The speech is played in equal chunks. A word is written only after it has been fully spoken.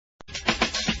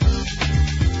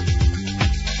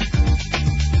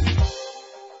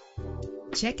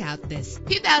Check out this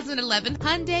 2011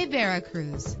 Hyundai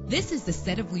Veracruz. This is the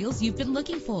set of wheels you've been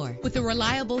looking for, with a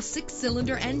reliable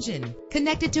 6-cylinder engine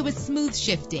connected to a smooth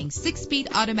shifting 6-speed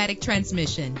automatic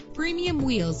transmission. Premium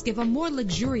wheels give a more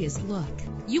luxurious look.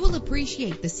 You will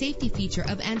appreciate the safety feature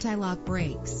of anti-lock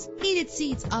brakes. Heated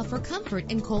seats offer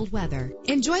comfort in cold weather.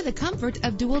 Enjoy the comfort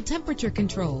of dual temperature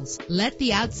controls. Let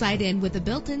the outside in with a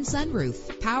built-in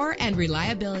sunroof. Power and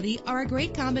reliability are a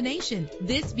great combination.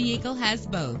 This vehicle has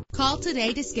both. Call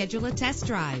today to schedule a test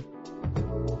drive.